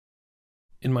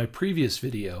In my previous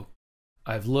video,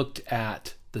 I've looked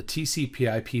at the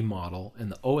TCP/IP model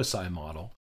and the OSI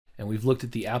model, and we've looked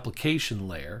at the application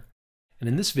layer. And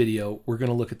in this video, we're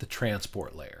going to look at the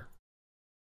transport layer.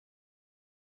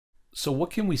 So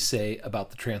what can we say about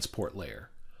the transport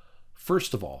layer?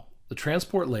 First of all, the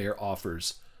transport layer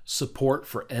offers support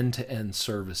for end-to-end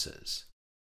services.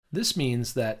 This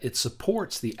means that it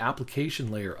supports the application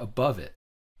layer above it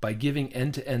by giving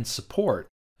end-to-end support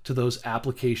to those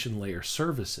application layer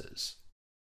services.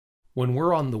 When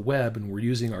we're on the web and we're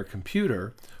using our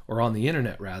computer, or on the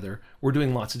internet rather, we're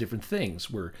doing lots of different things.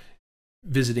 We're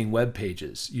visiting web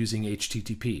pages using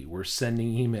HTTP. We're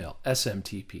sending email,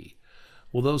 SMTP.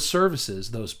 Well, those services,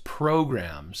 those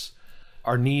programs,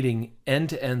 are needing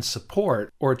end-to-end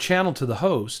support or a channel to the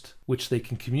host which they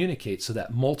can communicate so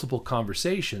that multiple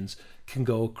conversations can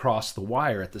go across the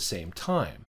wire at the same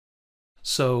time.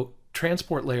 So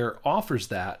transport layer offers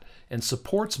that and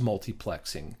supports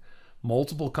multiplexing,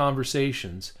 multiple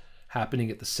conversations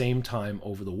happening at the same time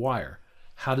over the wire.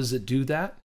 How does it do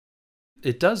that?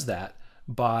 It does that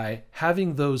by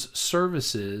having those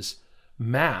services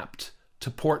mapped to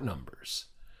port numbers.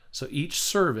 So each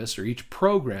service or each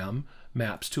program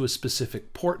maps to a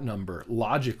specific port number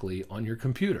logically on your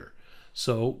computer.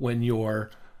 So when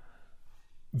you're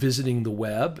visiting the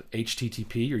web,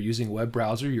 HTTP, you're using a web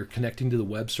browser, you're connecting to the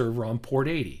web server on port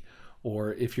 80.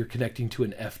 Or if you're connecting to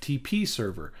an FTP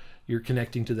server, you're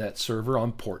connecting to that server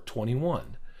on port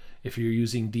 21. If you're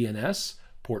using DNS,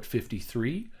 port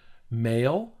 53,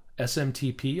 mail,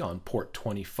 SMTP on port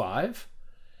 25,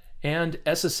 and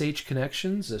SSH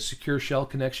connections, a secure shell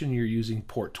connection, you're using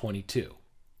port 22.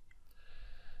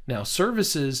 Now,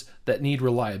 services that need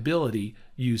reliability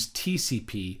use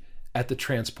TCP at the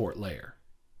transport layer.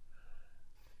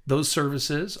 Those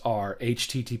services are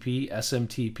HTTP,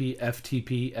 SMTP,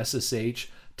 FTP, SSH,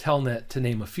 Telnet, to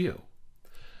name a few.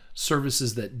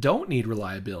 Services that don't need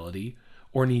reliability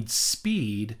or need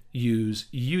speed use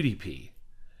UDP.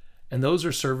 And those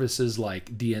are services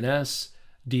like DNS,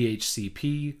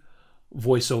 dhcp,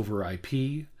 voice over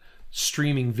IP,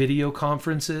 streaming video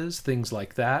conferences, things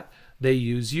like that. They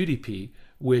use UDP,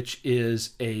 which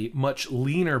is a much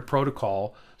leaner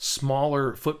protocol,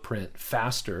 smaller footprint,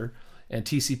 faster, and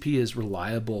TCP is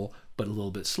reliable but a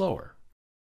little bit slower.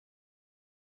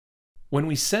 When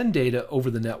we send data over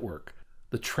the network,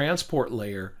 the transport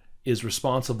layer is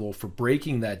responsible for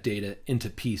breaking that data into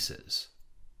pieces.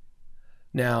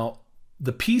 Now,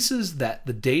 the pieces that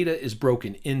the data is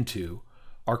broken into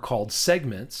are called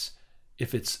segments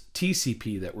if it's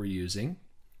TCP that we're using,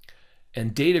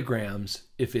 and datagrams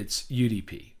if it's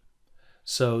UDP.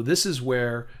 So this is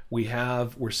where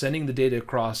we're sending the data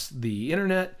across the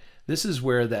internet. This is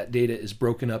where that data is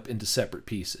broken up into separate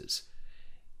pieces.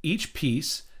 Each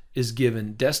piece is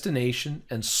given destination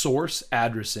and source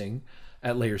addressing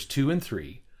at layers 2 and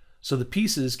 3, so the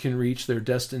pieces can reach their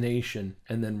destination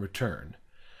and then return.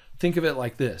 Think of it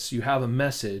like this. You have a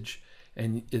message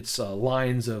and it's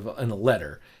lines in a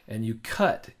letter, and you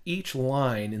cut each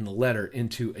line in the letter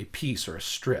into a piece or a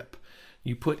strip.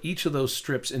 You put each of those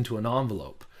strips into an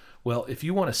envelope. Well, if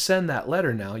you want to send that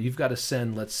letter now, you've got to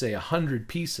send, let's say, 100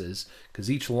 pieces, because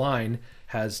each line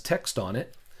has text on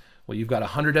it. Well, you've got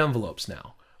 100 envelopes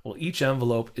now. Well, each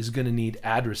envelope is going to need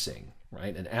addressing,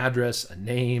 right? An address, a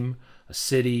name, a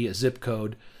city, a zip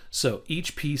code. So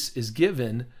each piece is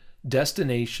given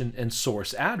destination and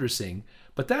source addressing,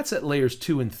 but that's at layers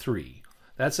 2 and 3.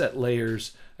 That's at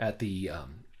layers at the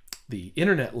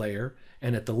internet layer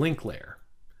and at the link layer.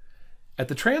 At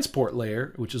the transport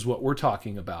layer, which is what we're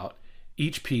talking about,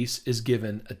 each piece is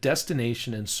given a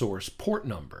destination and source port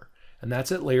number, and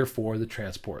that's at layer 4, the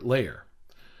transport layer.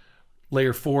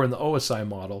 Layer 4 in the OSI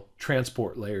model,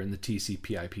 transport layer in the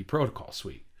TCP/IP protocol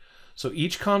suite. So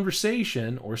each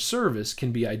conversation or service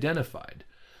can be identified.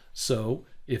 So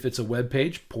if it's a web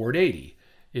page, port 80.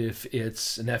 If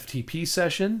it's an FTP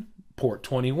session, port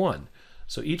 21.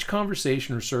 So each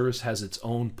conversation or service has its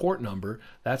own port number.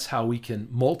 That's how we can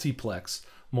multiplex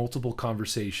multiple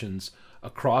conversations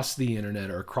across the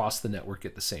internet or across the network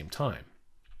at the same time.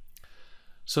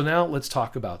 So now let's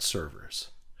talk about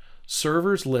servers.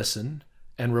 Servers listen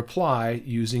and reply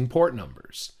using port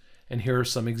numbers. And here are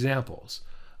some examples.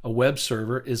 A web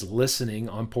server is listening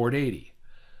on port 80.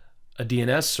 A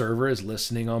DNS server is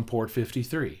listening on port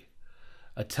 53.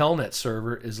 A Telnet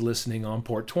server is listening on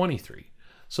port 23.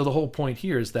 So the whole point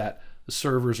here is that the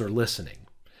servers are listening,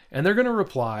 and they're going to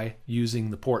reply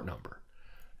using the port number.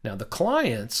 Now the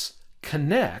clients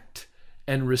connect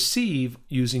and receive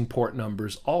using port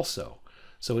numbers also.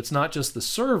 So it's not just the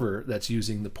server that's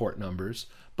using the port numbers,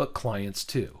 but clients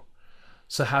too.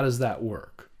 So how does that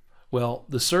work? Well,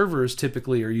 the servers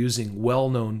typically are using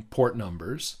well-known port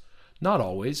numbers. Not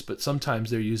always, but sometimes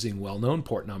they're using well-known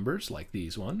port numbers like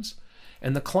these ones.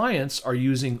 And the clients are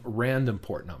using random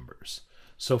port numbers.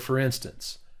 So for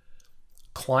instance,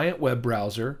 client web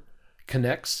browser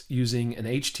connects using an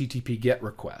HTTP GET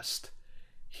request.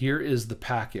 Here is the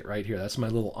packet right here. That's my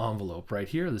little envelope right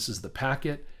here. This is the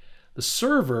packet. The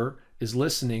server is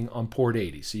listening on port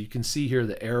 80. So you can see here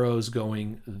the arrows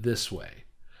going this way.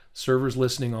 Server's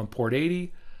listening on port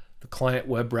 80. The client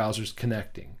web browser's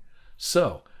connecting.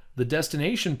 So the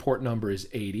destination port number is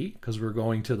 80 because we're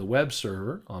going to the web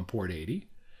server on port 80.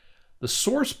 The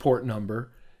source port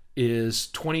number is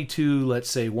 22, let's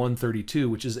say 132,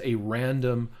 which is a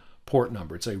random port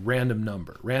number. It's a random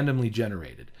number, randomly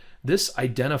generated. This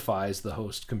identifies the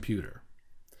host computer.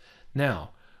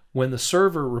 Now, when the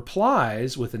server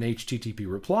replies with an HTTP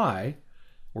reply,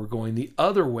 we're going the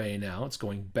other way now. It's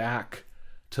going back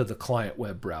to the client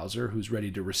web browser who's ready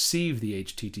to receive the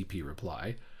HTTP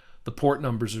reply. The port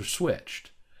numbers are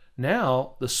switched.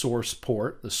 Now the source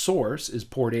port, the source is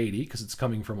port 80 because it's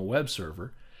coming from a web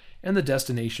server, and the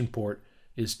destination port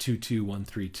is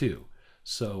 22132.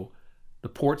 So the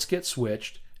ports get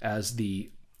switched as the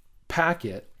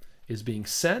packet is being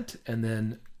sent and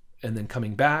then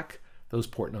coming back, those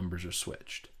port numbers are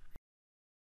switched.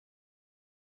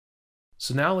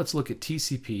 So now let's look at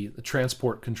TCP, the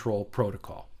Transport Control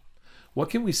Protocol. What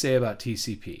can we say about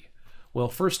TCP? Well,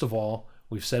 first of all,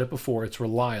 we've said it before, it's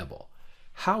reliable.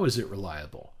 How is it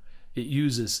reliable? It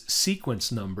uses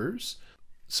sequence numbers,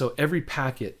 so every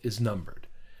packet is numbered.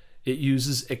 It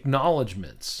uses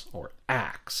acknowledgements, or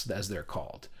ACKs as they're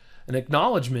called. An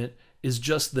acknowledgement is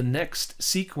just the next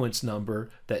sequence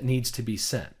number that needs to be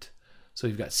sent. So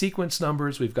we've got sequence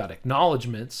numbers, we've got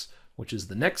acknowledgements, which is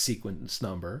the next sequence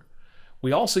number.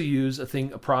 We also use a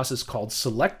process called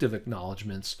selective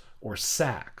acknowledgements, or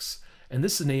SACs, and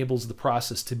this enables the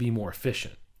process to be more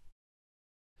efficient.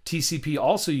 TCP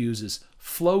also uses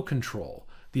flow control,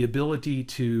 the ability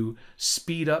to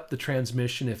speed up the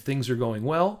transmission if things are going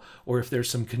well, or if there's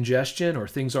some congestion or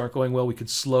things aren't going well, we could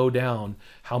slow down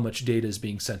how much data is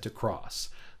being sent across.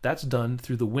 That's done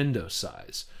through the window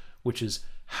size, which is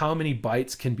how many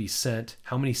bytes can be sent,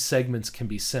 how many segments can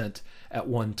be sent at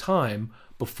one time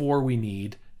before we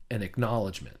need an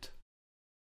acknowledgement.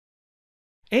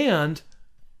 And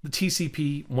the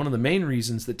TCP, one of the main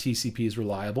reasons that TCP is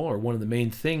reliable, or one of the main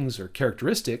things or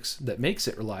characteristics that makes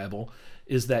it reliable,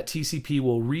 is that TCP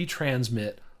will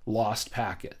retransmit lost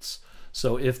packets.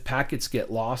 So if packets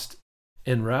get lost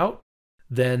en route,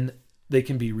 then they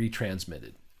can be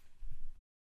retransmitted.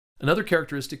 Another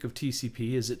characteristic of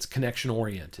TCP is it's connection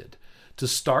oriented. To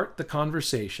start the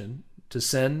conversation, to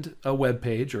send a web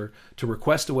page or to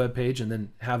request a web page and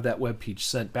then have that web page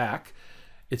sent back,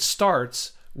 it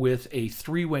starts with a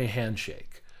three-way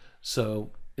handshake.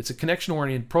 So it's a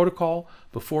connection-oriented protocol.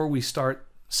 Before we start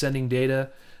sending data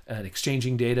and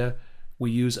exchanging data,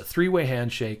 we use a three-way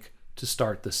handshake to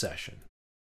start the session.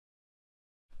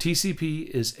 TCP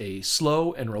is a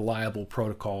slow and reliable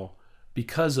protocol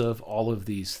because of all of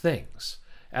these things.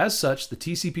 As such, the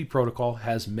TCP protocol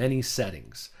has many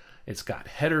settings. It's got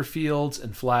header fields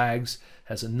and flags,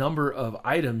 has a number of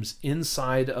items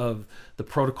inside of the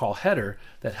protocol header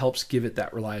that helps give it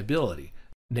that reliability,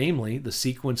 namely the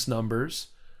sequence numbers,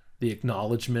 the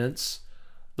acknowledgements,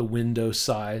 the window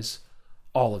size,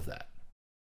 all of that.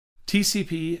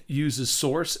 TCP uses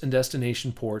source and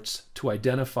destination ports to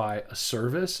identify a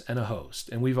service and a host,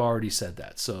 and we've already said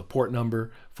that. So a port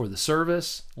number for the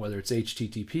service, whether it's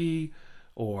HTTP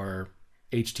or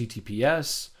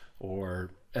HTTPS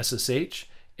or SSH,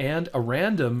 and a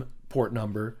random port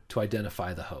number to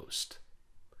identify the host.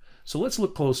 So let's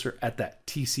look closer at that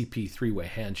TCP three-way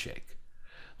handshake.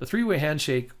 The three-way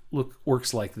handshake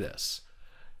works like this.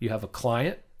 You have a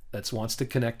client that wants to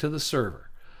connect to the server.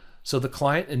 So the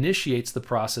client initiates the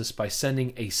process by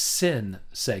sending a SYN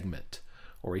segment,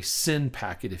 or a SYN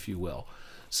packet, if you will.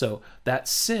 So that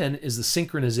SYN is the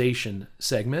synchronization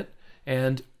segment,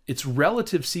 and its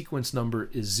relative sequence number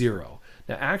is 0.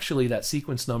 Now actually that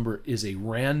sequence number is a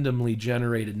randomly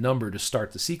generated number to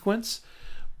start the sequence,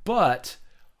 but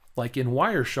like in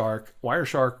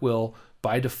Wireshark will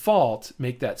by default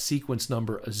make that sequence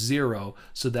number a 0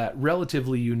 so that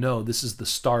relatively you know this is the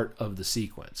start of the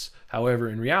sequence. However,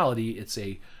 in reality it's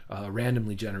a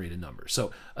randomly generated number.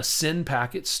 So a SYN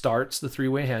packet starts the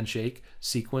three-way handshake,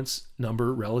 sequence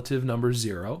number, relative number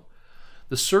 0.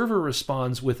 The server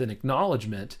responds with an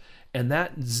acknowledgement, and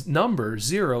that number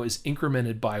 0 is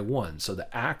incremented by 1. So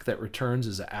the ACK that returns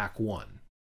is a ACK 1.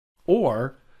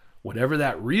 Or whatever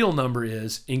that real number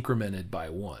is, incremented by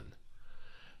 1.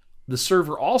 The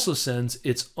server also sends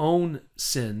its own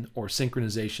SYN or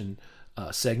synchronization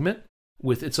segment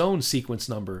with its own sequence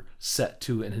number set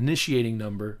to an initiating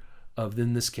number of,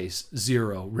 in this case,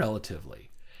 0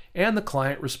 relatively. And the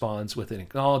client responds with an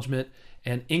acknowledgement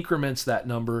and increments that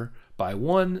number by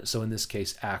 1, so in this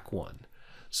case, ACK1.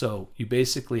 So you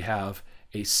basically have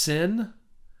a SYN,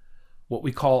 what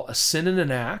we call a SYN and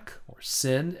an ACK, or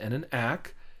SYN and an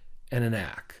ACK, and an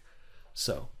ACK.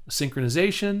 So a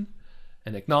synchronization,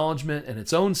 an acknowledgement, and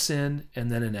its own SYN,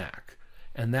 and then an ACK.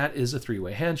 And that is a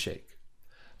three-way handshake.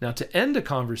 Now to end a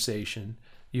conversation,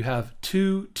 you have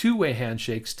two-way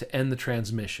handshakes to end the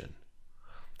transmission.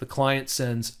 The client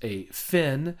sends a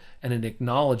FIN and an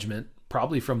acknowledgement,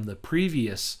 probably from the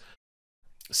previous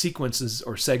sequences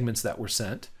or segments that were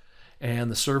sent,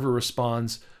 and the server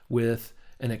responds with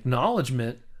an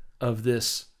acknowledgement of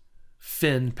this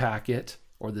FIN packet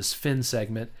or this FIN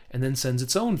segment, and then sends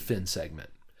its own FIN segment.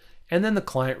 And then the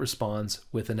client responds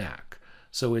with an ACK.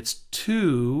 So it's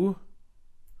two-way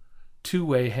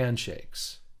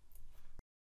handshakes.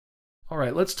 All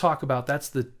right, let's talk about that's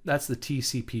the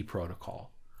TCP protocol.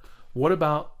 What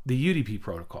about the UDP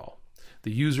protocol,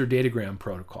 the user datagram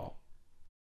protocol?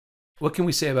 What can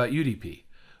we say about UDP?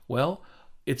 Well,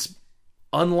 it's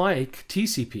unlike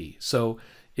TCP. So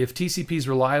if TCP is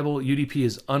reliable, UDP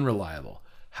is unreliable.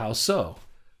 How so?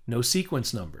 No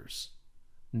sequence numbers,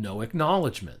 no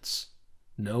acknowledgments,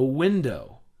 no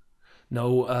window,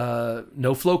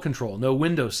 no flow control, no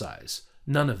window size,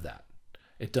 none of that.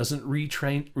 It doesn't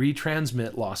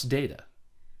retransmit lost data.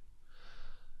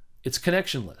 It's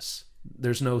connectionless.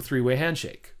 There's no three-way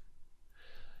handshake.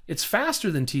 It's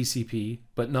faster than TCP,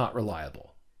 but not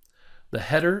reliable. The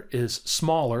header is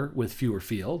smaller with fewer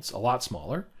fields, a lot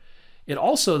smaller. It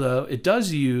also, though, it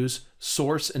does use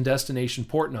source and destination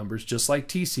port numbers, just like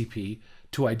TCP,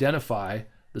 to identify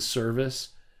the service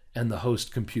and the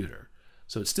host computer.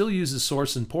 So it still uses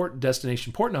source and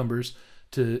destination port numbers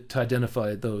to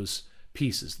identify those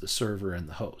pieces, the server and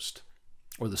the host,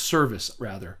 or the service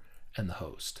rather, and the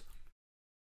host.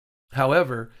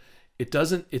 However,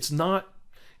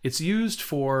 it's used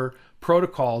for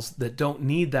protocols that don't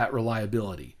need that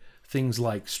reliability. Things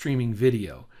like streaming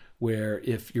video, where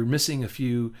if you're missing a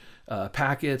few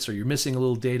packets or you're missing a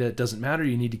little data, it doesn't matter,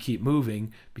 you need to keep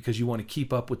moving because you want to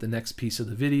keep up with the next piece of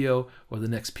the video or the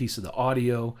next piece of the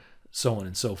audio, so on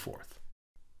and so forth.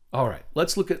 All right,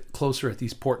 let's look closer at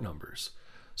these port numbers.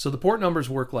 So the port numbers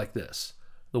work like this.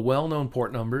 The well-known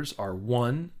port numbers are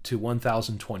 1 to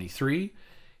 1023.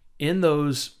 In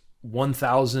those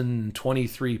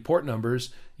 1023 port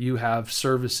numbers, you have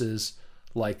services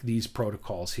like these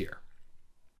protocols here.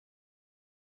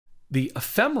 The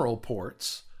ephemeral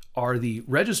ports are the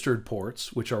registered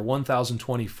ports, which are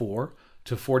 1024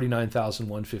 to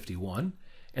 49151,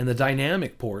 and the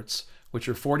dynamic ports, which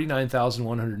are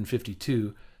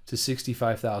 49152 to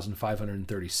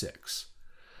 65536.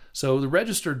 So the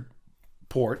registered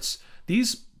ports,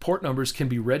 these port numbers can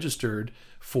be registered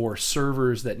for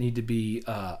servers that need to be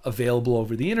available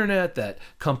over the internet, that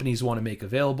companies want to make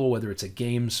available, whether it's a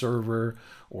game server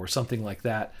or something like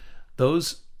that.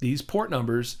 These port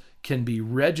numbers can be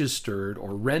registered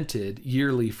or rented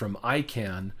yearly from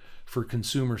ICANN for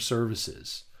consumer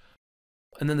services.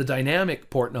 And then the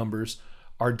dynamic port numbers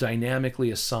are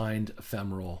dynamically assigned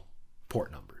ephemeral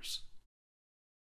port numbers.